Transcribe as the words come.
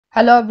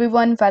Hello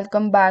everyone,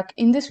 welcome back.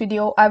 In this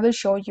video, I will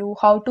show you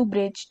how to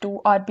bridge to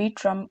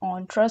Arbitrum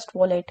on Trust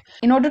Wallet.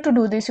 In order to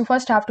do this, you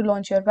first have to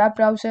launch your web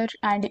browser,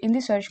 and in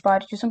the search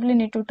bar, you simply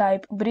need to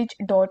type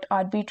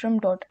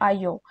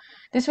bridge.arbitrum.io.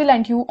 This will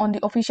land you on the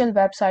official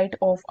website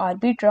of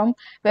Arbitrum,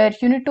 where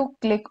you need to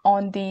click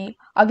on the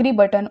agree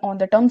button on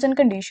the terms and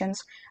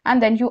conditions,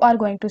 and then you are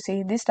going to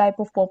see this type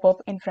of pop-up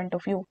in front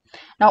of you.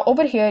 Now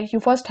over here, you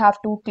first have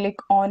to click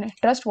on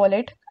Trust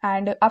Wallet,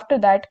 and after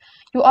that,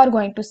 you are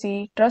going to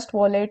see Trust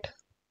Wallet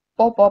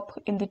pop up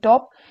in the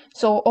top.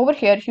 So over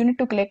here you need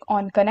to click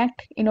on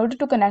connect in order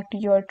to connect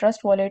your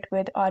Trust Wallet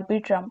with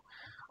Arbitrum.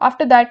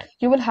 After that,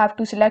 you will have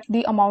to select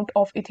the amount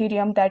of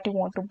Ethereum that you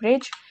want to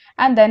bridge,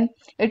 and then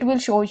it will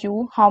show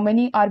you how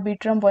many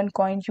Arbitrum 1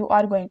 coin you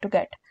are going to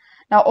get.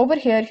 Now over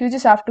here you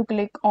just have to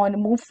click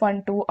on move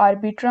fund to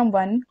Arbitrum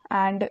 1,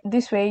 and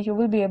this way you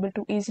will be able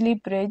to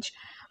easily bridge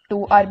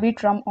to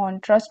Arbitrum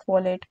on Trust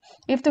Wallet.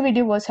 If the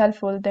video was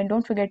helpful, then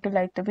don't forget to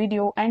like the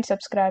video and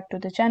subscribe to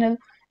the channel.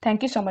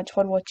 Thank you so much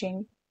for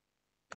watching.